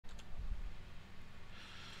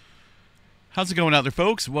How's it going out there,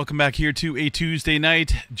 folks? Welcome back here to a Tuesday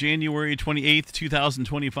night. January 28th,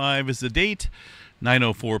 2025 is the date,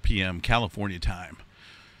 9:04 p.m. California time.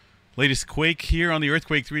 Latest quake here on the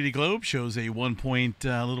Earthquake 3D globe shows a little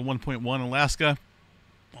 1.1 Alaska,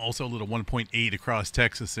 also a little 1.8 across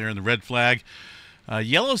Texas there in the red flag.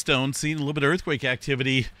 Yellowstone seeing a little bit of earthquake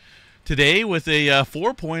activity today with a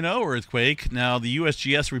 4.0 earthquake. Now the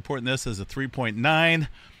USGS reporting this as a 3.9.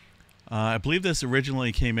 I believe this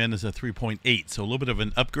originally came in as a 3.8, so a little bit of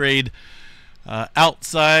an upgrade just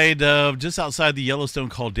outside the Yellowstone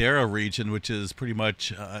caldera region, which is pretty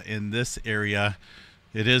much in this area.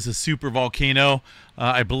 It is a super volcano.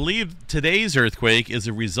 I believe today's earthquake is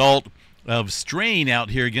a result of strain out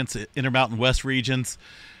here against the Intermountain West regions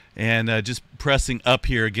and just pressing up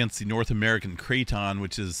here against the North American craton,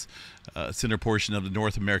 which is center portion of the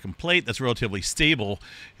North American plate that's relatively stable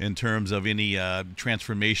in terms of any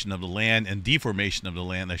transformation of the land and deformation of the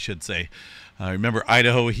land, I should say. Remember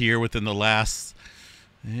Idaho here within the last,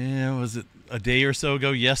 was it a day or so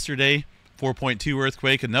ago, yesterday, 4.2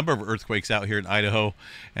 earthquake, a number of earthquakes out here in Idaho,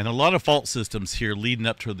 and a lot of fault systems here leading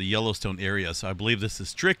up to the Yellowstone area. So I believe this is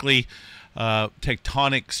strictly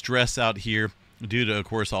tectonic stress out here due to, of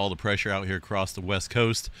course, all the pressure out here across the West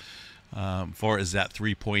Coast. Far as that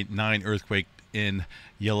 3.9 earthquake in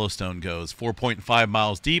Yellowstone goes. 4.5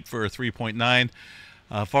 miles deep for a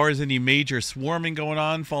 3.9. Far as any major swarming going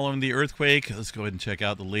on following the earthquake, let's go ahead and check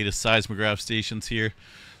out the latest seismograph stations here.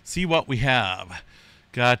 See what we have.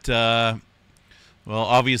 Got, well,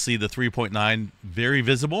 obviously the 3.9 very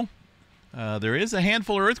visible. There is a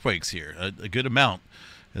handful of earthquakes here, a good amount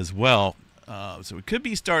as well. So it could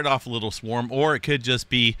be start off a little swarm, or it could just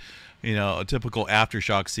be, a typical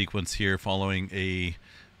aftershock sequence here following a,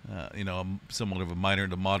 somewhat of a minor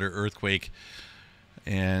to moderate earthquake.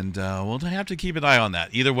 And we'll have to keep an eye on that.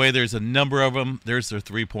 Either way, there's a number of them. There's the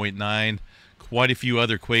 3.9, quite a few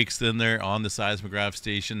other quakes in there on the seismograph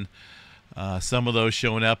station. Some of those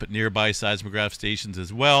showing up at nearby seismograph stations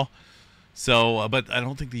as well. So, but I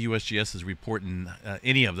don't think the USGS is reporting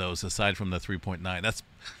any of those aside from the 3.9.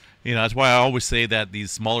 That's why I always say that these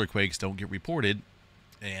smaller quakes don't get reported.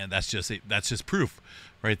 And that's just proof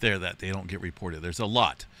right there that they don't get reported. There's a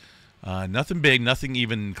lot. Nothing big, nothing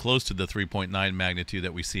even close to the 3.9 magnitude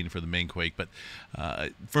that we've seen for the main quake. But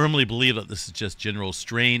firmly believe that this is just general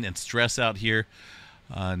strain and stress out here,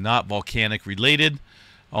 not volcanic related.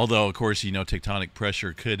 Although, of course, tectonic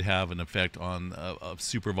pressure could have an effect on a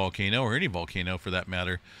super volcano or any volcano for that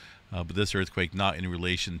matter. But this earthquake not in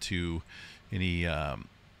relation to any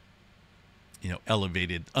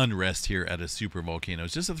elevated unrest here at a super volcano.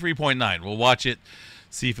 It's just a 3.9. We'll watch it,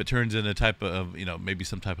 see if it turns into a type of, maybe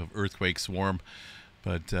some type of earthquake swarm.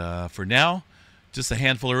 But for now, just a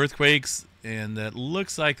handful of earthquakes, and that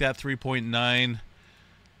looks like that 3.9.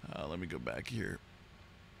 Let me go back here.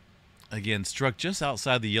 Again, struck just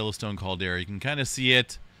outside the Yellowstone caldera. You can kind of see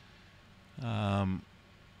it.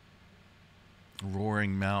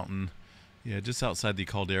 Roaring Mountain. Yeah, just outside the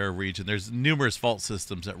caldera region. There's numerous fault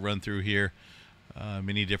systems that run through here,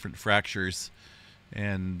 many different fractures.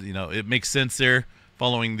 And, it makes sense there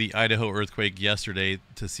following the Idaho earthquake yesterday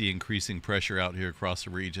to see increasing pressure out here across the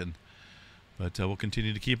region. But we'll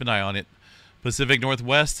continue to keep an eye on it. Pacific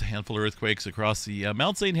Northwest, a handful of earthquakes across the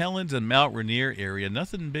Mount St. Helens and Mount Rainier area.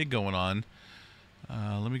 Nothing big going on.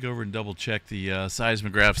 Let me go over and double check the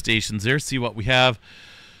seismograph stations there, see what we have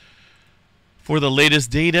for the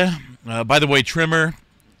latest data. By the way, tremor,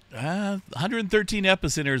 113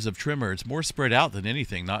 epicenters of tremor. It's more spread out than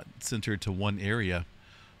anything, not centered to one area.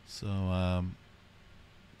 So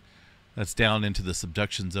that's down into the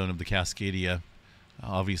subduction zone of the Cascadia.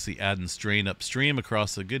 Obviously adding strain upstream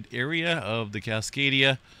across a good area of the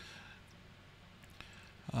Cascadia.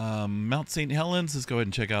 Mount St. Helens, let's go ahead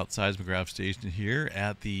and check out seismograph station here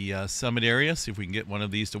at the summit area, see if we can get one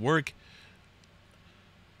of these to work.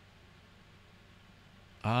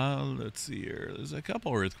 Let's see here. There's a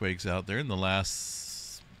couple earthquakes out there in the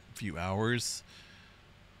last few hours.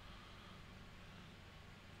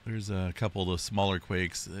 There's a couple of the smaller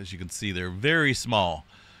quakes. As you can see, they're very small,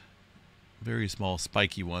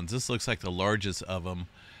 spiky ones. This looks like the largest of them,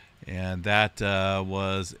 and that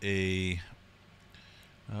was a.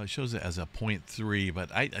 It shows it as a 0.3,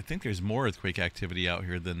 but I think there's more earthquake activity out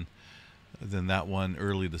here than that one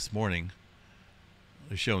early this morning.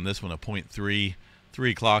 They're showing this one a 0.3.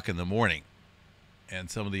 3 o'clock in the morning, and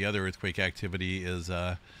some of the other earthquake activity is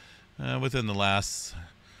within the last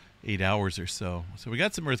 8 hours or so. So we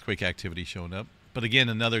got some earthquake activity showing up, but again,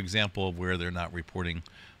 another example of where they're not reporting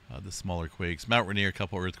the smaller quakes. Mount Rainier, a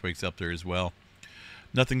couple earthquakes up there as well.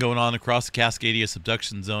 Nothing going on across the Cascadia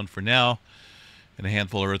subduction zone for now. and a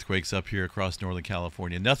handful of earthquakes up here across Northern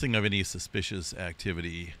California. Nothing of any suspicious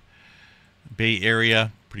activity. Bay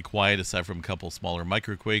Area, pretty quiet aside from a couple smaller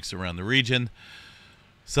microquakes around the region.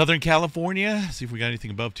 Southern California, see if we got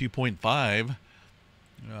anything above 2.5.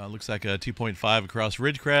 Looks like a 2.5 across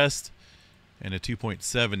Ridgecrest and a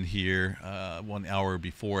 2.7 here 1 hour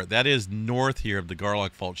before. That is north here of the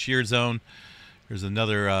Garlock Fault Shear Zone. There's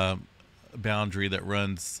another boundary that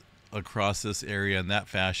runs across this area in that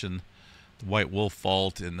fashion. The White Wolf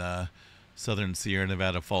Fault and southern Sierra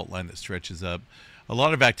Nevada fault line that stretches up. A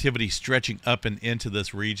lot of activity stretching up and into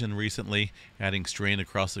this region recently, adding strain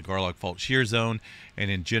across the Garlock Fault Shear Zone and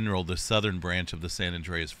in general the southern branch of the San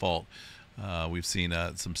Andreas Fault. We've seen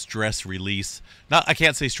some stress release. I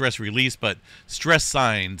can't say stress release, but stress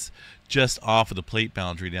signs just off of the plate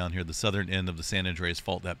boundary down here, the southern end of the San Andreas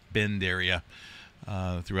Fault, that bend area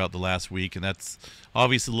throughout the last week. And that's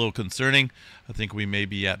obviously a little concerning. I think we may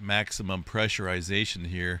be at maximum pressurization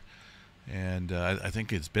here. And I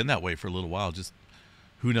think it's been that way for a little while. Just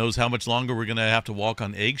who knows how much longer we're going to have to walk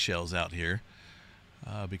on eggshells out here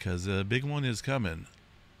because a big one is coming.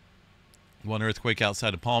 One earthquake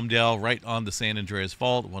outside of Palmdale, right on the San Andreas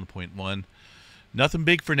Fault, 1.1. Nothing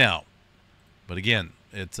big for now, but again,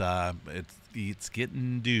 it's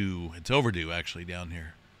getting due. It's overdue actually down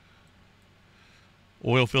here.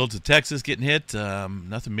 Oil fields of Texas getting hit.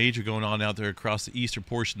 Nothing major going on out there across the eastern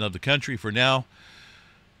portion of the country for now.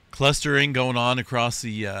 Clustering going on across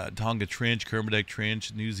the Tonga Trench, Kermadec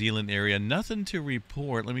Trench, New Zealand area. Nothing to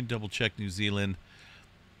report. Let me double check New Zealand.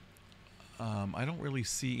 I don't really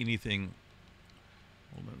see anything.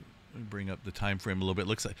 Hold on, let me bring up the time frame a little bit. It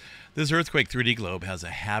looks like this earthquake 3D globe has a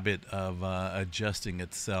habit of adjusting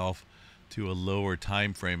itself to a lower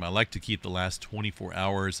time frame. I like to keep the last 24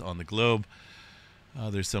 hours on the globe.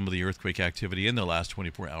 There's some of the earthquake activity in the last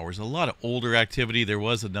 24 hours. A lot of older activity. There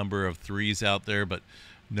was a number of threes out there, but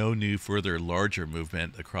no new further larger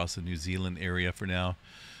movement across the New Zealand area for now.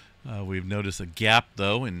 We've noticed a gap,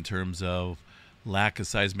 though, in terms of lack of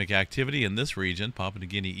seismic activity in this region, Papua New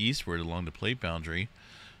Guinea eastward along the plate boundary.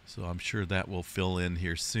 So I'm sure that will fill in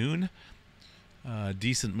here soon.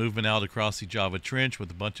 Decent movement out across the Java Trench with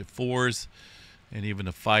a bunch of fours and even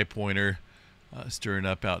a 5-pointer stirring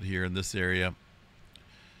up out here in this area.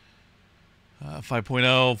 5.0,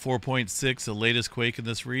 4.6, the latest quake in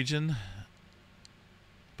this region.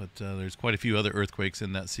 But there's quite a few other earthquakes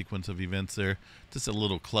in that sequence of events there. Just a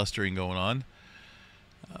little clustering going on.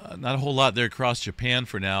 Not a whole lot there across Japan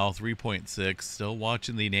for now. 3.6. Still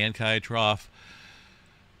watching the Nankai Trough.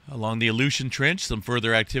 Along the Aleutian Trench, some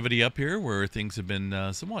further activity up here where things have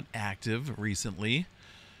been somewhat active recently.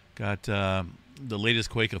 Got the latest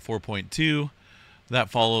quake of 4.2. That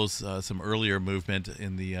follows some earlier movement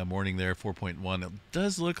in the morning there, 4.1. It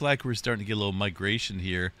does look like we're starting to get a little migration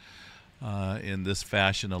here in this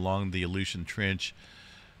fashion along the Aleutian Trench.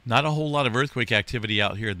 Not a whole lot of earthquake activity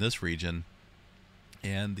out here in this region.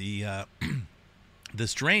 And the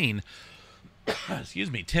strain, excuse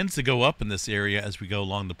me, tends to go up in this area as we go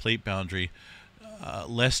along the plate boundary.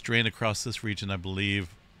 Less strain across this region, I believe.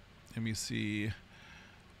 Let me see.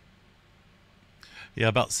 Yeah,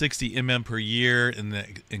 about 60 mm per year, and that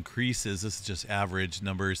increases. This is just average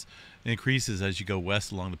numbers. It increases as you go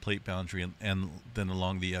west along the plate boundary and then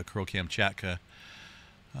along the Kuril-Kamchatka.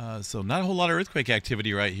 So not a whole lot of earthquake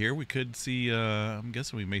activity right here. We could see, I'm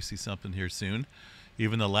guessing we may see something here soon.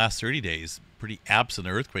 Even the last 30 days, pretty absent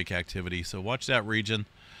earthquake activity. So watch that region.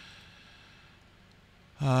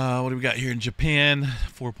 What do we got here in Japan?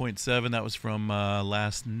 4.7, that was from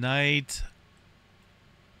last night.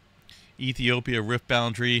 Ethiopia rift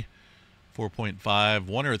boundary, 4.5.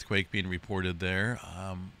 One earthquake being reported there.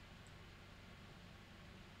 I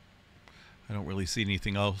don't really see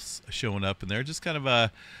anything else showing up in there. Just kind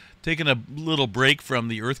of taking a little break from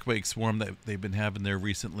the earthquake swarm that they've been having there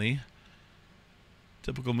recently.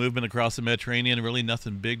 Typical movement across the Mediterranean. Really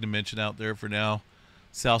nothing big to mention out there for now.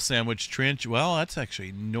 South Sandwich Trench. Well, that's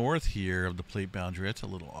actually north here of the plate boundary. That's a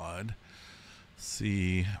little odd. Let's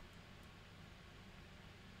see.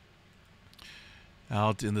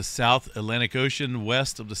 Out in the South Atlantic Ocean,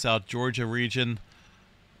 west of the South Georgia region.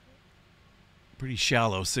 Pretty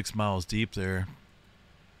shallow, 6 miles deep there.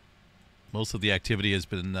 Most of the activity has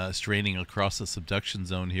been straining across the subduction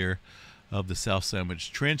zone here of the South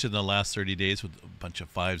Sandwich Trench in the last 30 days with a bunch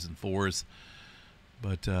of 5s and 4s.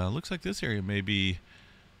 But looks like this area may be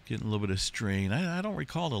getting a little bit of strain. I don't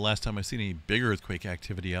recall the last time I've seen any big earthquake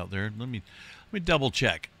activity out there. Let me double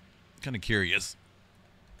check. Kind of curious.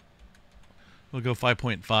 We'll go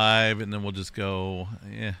 5.5, and then we'll just go,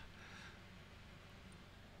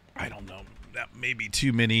 I don't know. That may be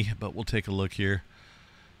too many, but we'll take a look here.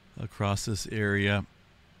 across this area,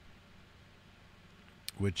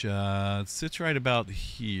 which sits right about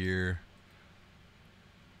here.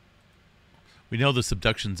 We know the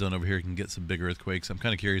subduction zone over here can get some big earthquakes. I'm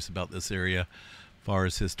kind of curious about this area as far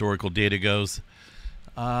as historical data goes.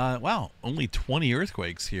 Wow, only 20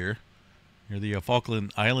 earthquakes here near the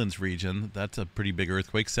Falkland Islands region. That's a pretty big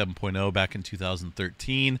earthquake, 7.0 back in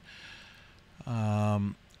 2013.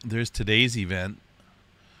 There's today's event.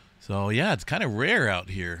 So, yeah, it's kind of rare out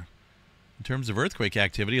here in terms of earthquake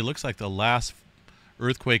activity. It looks like the last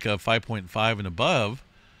earthquake of 5.5 and above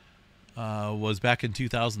was back in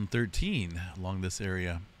 2013 along this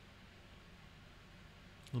area.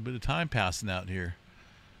 A little bit of time passing out here.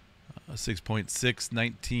 6.6,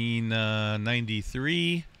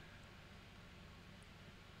 1993.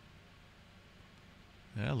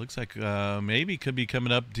 Yeah, looks like maybe could be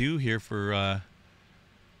coming up due here for, well,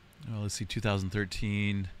 let's see,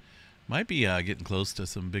 2013. Might be getting close to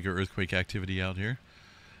some bigger earthquake activity out here.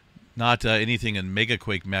 Not anything in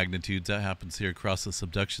megaquake magnitudes. That happens here across the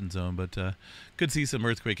subduction zone, but could see some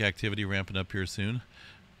earthquake activity ramping up here soon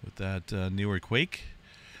with that newer quake.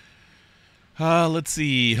 Let's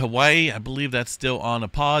see, Hawaii, I believe that's still on a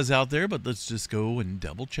pause out there, but let's just go and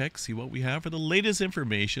double check, see what we have for the latest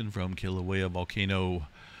information from Kilauea Volcano.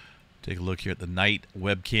 Take a look here at the night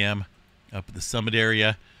webcam up at the summit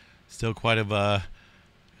area. Still quite a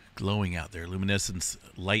glowing out there. Luminescence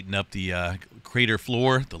lighting up the crater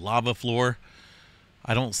floor, the lava floor.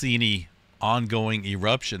 I don't see any ongoing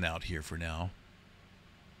eruption out here for now.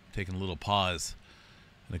 Taking a little pause.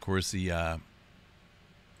 And of course the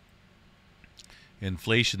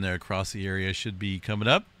inflation there across the area should be coming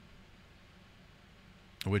up.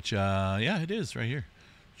 Which, yeah, it is right here.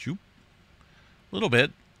 Shoop. A little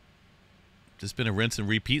bit. Just been a rinse and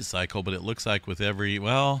repeat cycle, but it looks like with every,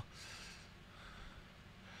 well,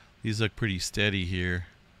 these look pretty steady here.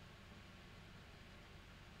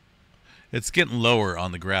 It's getting lower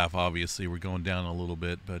on the graph, obviously. We're going down a little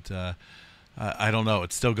bit, but I don't know.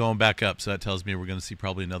 It's still going back up, so that tells me we're going to see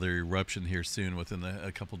probably another eruption here soon within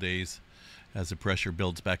a couple days as the pressure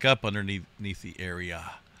builds back up underneath the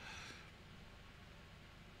area.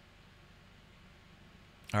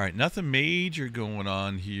 All right, nothing major going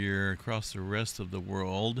on here across the rest of the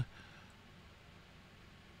world.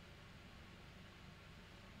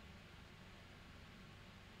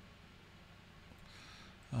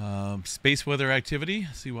 Space weather activity,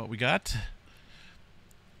 see what we got.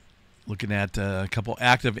 Looking at a couple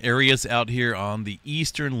active areas out here on the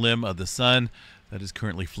eastern limb of the sun that is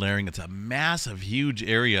currently flaring. It's a massive, huge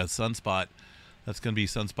area, sunspot. That's going to be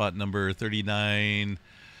sunspot number 39.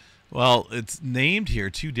 Well, it's named here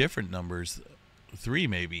two different numbers, three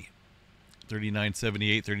maybe.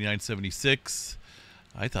 3978, 3976.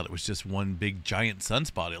 I thought it was just one big giant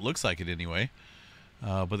sunspot. It looks like it anyway.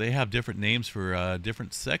 But they have different names for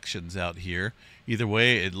different sections out here. Either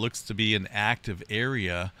way, it looks to be an active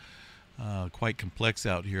area. Quite complex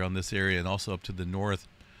out here on this area and also up to the north.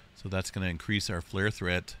 So that's going to increase our flare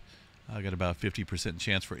threat. I got about 50%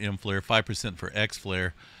 chance for M flare, 5% for X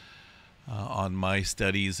flare on my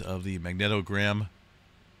studies of the magnetogram.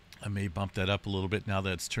 I may bump that up a little bit now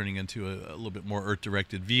that it's turning into a little bit more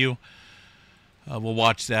Earth-directed view. We'll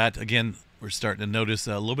watch that. Again, we're starting to notice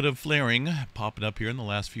a little bit of flaring popping up here in the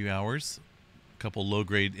last few hours. A couple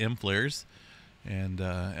low-grade M flares. And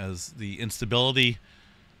as the instability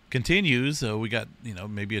continues, we got,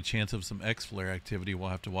 maybe a chance of some X flare activity we'll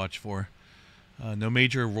have to watch for. No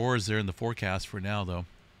major auroras there in the forecast for now, though.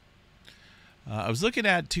 I was looking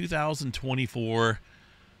at 2024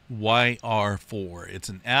 YR4. It's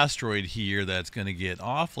an asteroid here that's going to get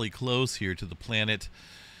awfully close here to the planet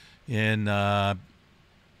in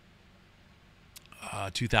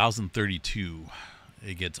 2032.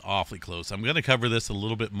 It gets awfully close. I'm going to cover this a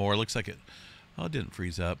little bit more. It looks like it didn't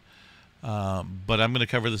freeze up. But I'm going to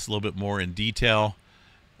cover this a little bit more in detail.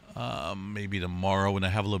 Maybe tomorrow when I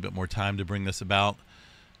have a little bit more time to bring this about.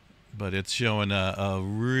 But it's showing a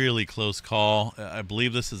really close call. I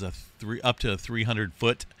believe this is up to a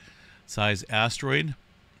 300-foot size asteroid.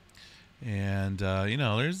 And,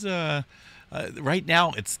 there's right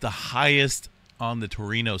now it's the highest on the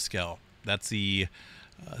Torino scale. That's the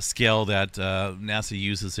scale that NASA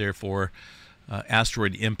uses there for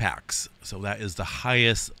asteroid impacts. So that is the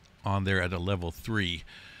highest on there at a level 3.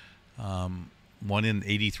 1 in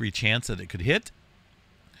 83 chance that it could hit.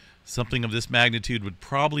 Something of this magnitude would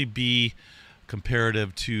probably be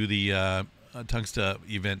comparative to the Tungsten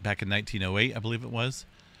event back in 1908, I believe it was,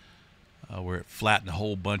 where it flattened a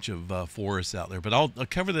whole bunch of forests out there. But I'll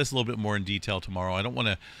cover this a little bit more in detail tomorrow. I don't want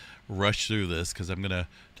to rush through this because I'm going to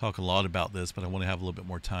talk a lot about this, but I want to have a little bit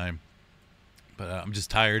more time. But I'm just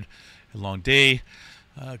tired. A long day.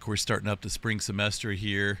 Of course, starting up the spring semester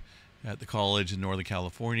here at the college in Northern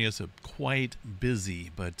California, so quite busy.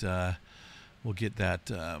 But we'll get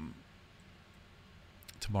that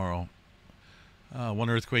tomorrow. One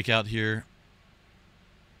earthquake out here,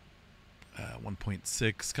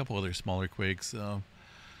 1.6. A couple other smaller quakes. So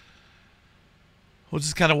we'll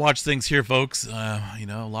just kind of watch things here, folks.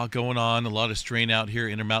 A lot going on, a lot of strain out here,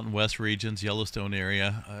 Intermountain West regions, Yellowstone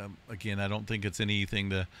area. Again, I don't think it's anything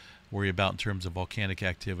to worry about in terms of volcanic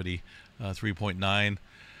activity. 3.9.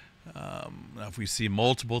 If we see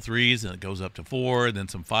multiple threes and it goes up to 4, and then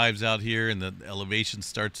some 5s out here, and the elevation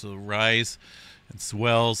starts to rise and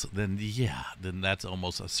swells, then that's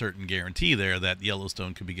almost a certain guarantee there that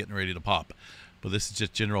Yellowstone could be getting ready to pop. But this is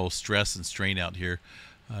just general stress and strain out here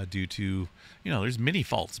due to, there's many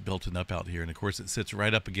faults built up out here. And, of course, it sits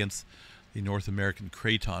right up against the North American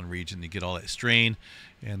Craton region. You get all that strain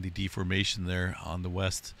and the deformation there on the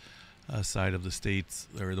west side of the states,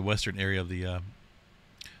 or the western area of the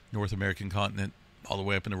North American continent, all the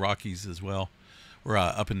way up in the Rockies as well, or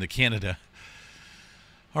up into Canada.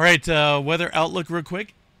 All right, weather outlook real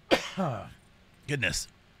quick. Goodness.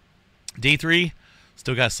 Day 3,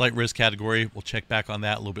 still got a slight risk category. We'll check back on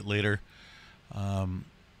that a little bit later.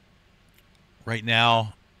 Right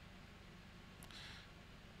now,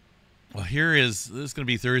 well, this is going to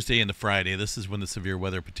be Thursday into Friday. This is when the severe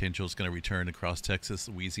weather potential is going to return across Texas,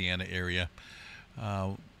 Louisiana area.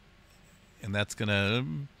 And that's going to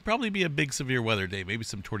probably be a big severe weather day, maybe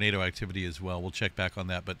some tornado activity as well. We'll check back on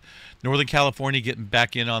that. But Northern California getting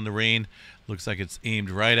back in on the rain. Looks like it's aimed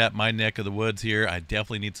right at my neck of the woods here. I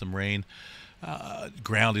definitely need some rain.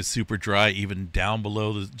 Ground is super dry, even down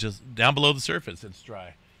below the surface. It's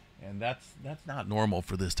dry, and that's not normal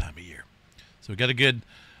for this time of year. So we got a good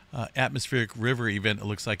atmospheric river event. It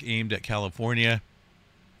looks like aimed at California.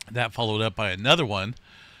 That followed up by another one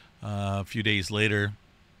a few days later.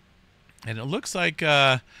 And it looks like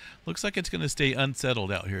it's going to stay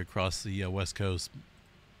unsettled out here across the West Coast,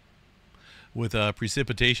 with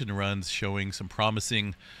precipitation runs showing some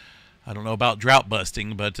promising, I don't know about drought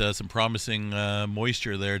busting, but some promising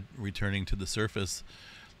moisture there returning to the surface.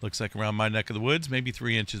 Looks like around my neck of the woods, maybe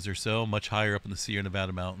 3 inches or so, much higher up in the Sierra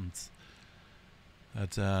Nevada mountains.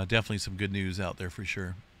 That's definitely some good news out there for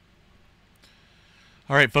sure.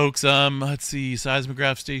 All right, folks, let's see,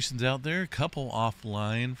 seismograph stations out there. A couple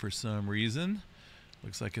offline for some reason.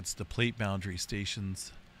 Looks like it's the plate boundary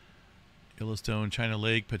stations. Yellowstone, China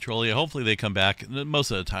Lake, Petrolia. Hopefully they come back.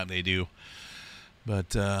 Most of the time they do.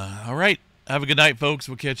 But, all right, have a good night, folks.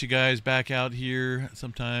 We'll catch you guys back out here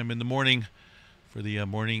sometime in the morning for the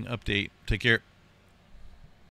morning update. Take care.